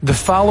The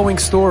following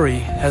story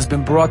has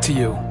been brought to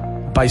you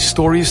by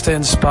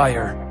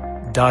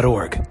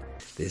StoriesToInspire.org.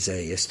 There's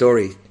a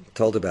story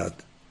told about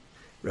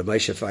Rav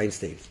Moshe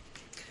Feinstein.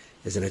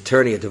 There's an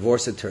attorney, a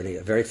divorce attorney,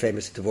 a very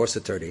famous divorce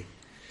attorney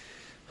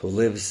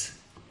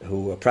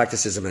who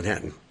practices in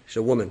Manhattan. She's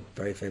a woman,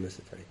 very famous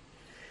attorney.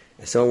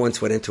 And someone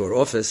once went into her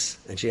office,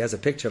 and she has a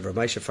picture of Rav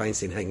Moshe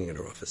Feinstein hanging in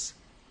her office.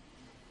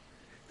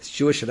 It's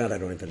Jewish or not, I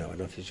don't even know. I don't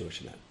know if he's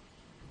Jewish or not.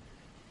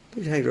 But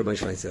he's hanging in Rav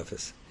Moshe Feinstein's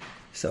office.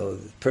 So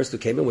the person who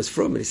came in was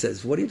from, and he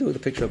says, "What do you do with the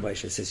picture of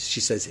Moshe?" She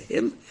says,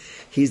 "Him?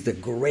 He's the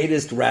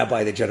greatest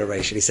rabbi of the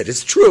generation." He said,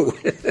 "It's true."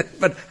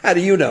 But how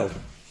do you know?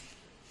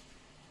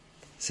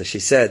 So she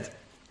said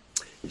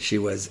she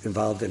was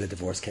involved in a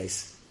divorce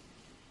case.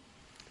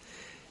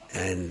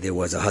 And there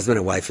was a husband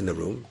and wife in the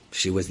room.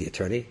 She was the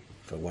attorney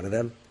for one of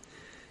them.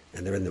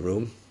 And they're in the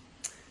room.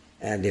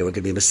 And they were going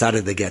to be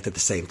Masada the get at the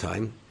same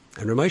time.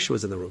 And Rav Moshe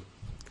was in the room.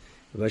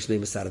 Rav Moshe being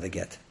Masada the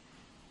get.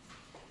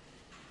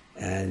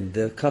 And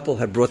the couple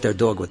had brought their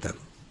dog with them.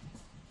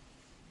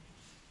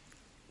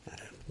 I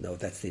don't know if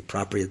that's the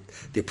appropriate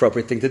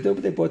thing to do,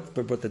 but they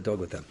brought the dog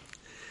with them.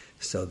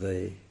 So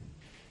the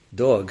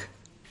dog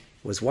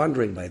was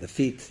wandering by the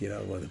feet,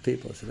 of the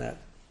people, this and that.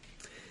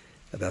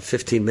 About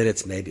 15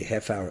 minutes, maybe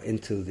half hour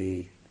into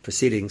the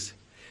proceedings,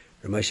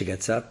 Rav Moshe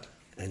gets up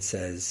and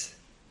says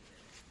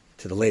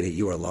to the lady,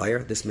 "You are a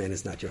liar. This man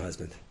is not your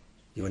husband.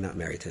 You are not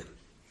married to him."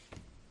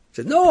 She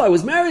said, "No, I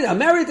was married. I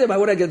married him. I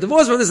would get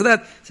divorced from this and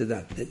that." She said,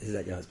 "No, is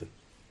that your husband?"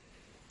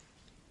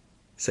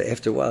 So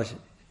after a while,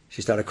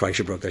 she started crying.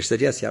 She broke down. She said,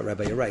 "Yes,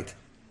 Rabbi, you're right."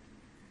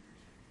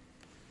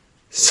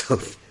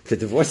 So the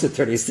divorce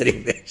attorney is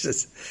sitting there. She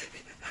says,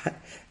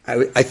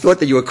 I thought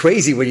that you were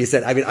crazy when you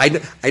said, I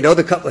know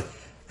the couple.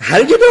 How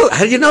did you know?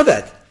 How did you know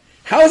that?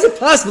 How is it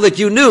possible that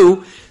you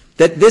knew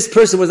that this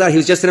person was not, he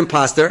was just an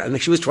imposter,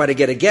 and she was trying to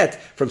get a get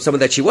from someone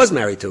that she was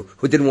married to,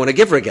 who didn't want to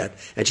give her a get.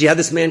 And she had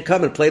this man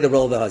come and play the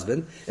role of the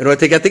husband in order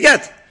to get the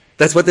get.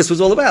 That's what this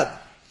was all about.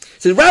 He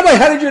said, "Rabbi,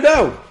 how did you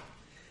know?"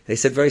 And he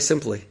said very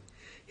simply,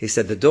 he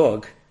said the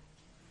dog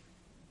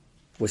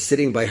was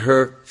sitting by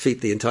her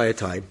feet the entire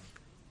time,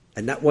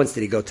 and not once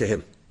did he go to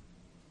him.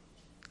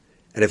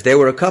 And if they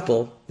were a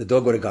couple, the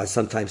dog would have gone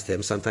sometimes to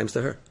him, sometimes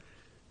to her.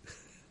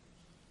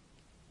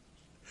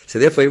 So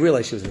therefore he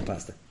realized she was an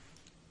imposter.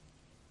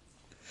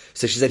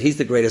 So she said, "He's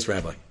the greatest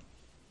rabbi."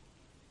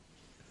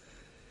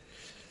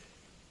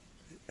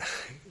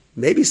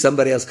 Maybe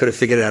somebody else could have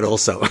figured it out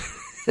also.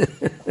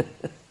 But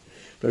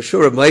I'm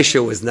sure Rav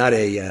Moshe was not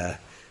a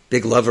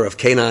big lover of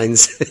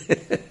canines.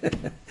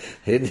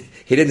 He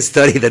didn't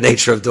study the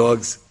nature of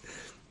dogs.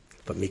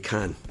 But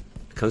Mikan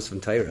comes from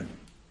Torah.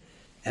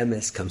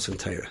 Emes comes from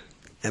Torah.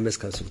 Emes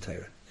comes from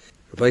Torah.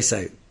 Rabbi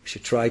say we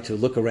should try to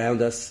look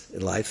around us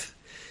in life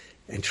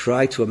and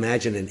try to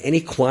imagine in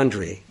any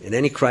quandary, in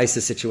any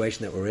crisis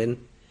situation that we're in,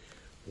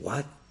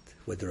 what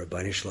would the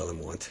Ribbono Shel Olam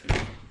want?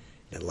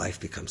 And life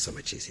becomes so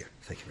much easier.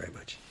 Thank you very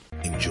much.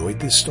 Enjoyed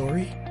this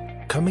story?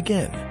 Come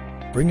again.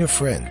 Bring a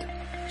friend.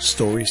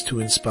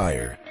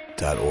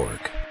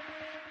 StoriesToInspire.org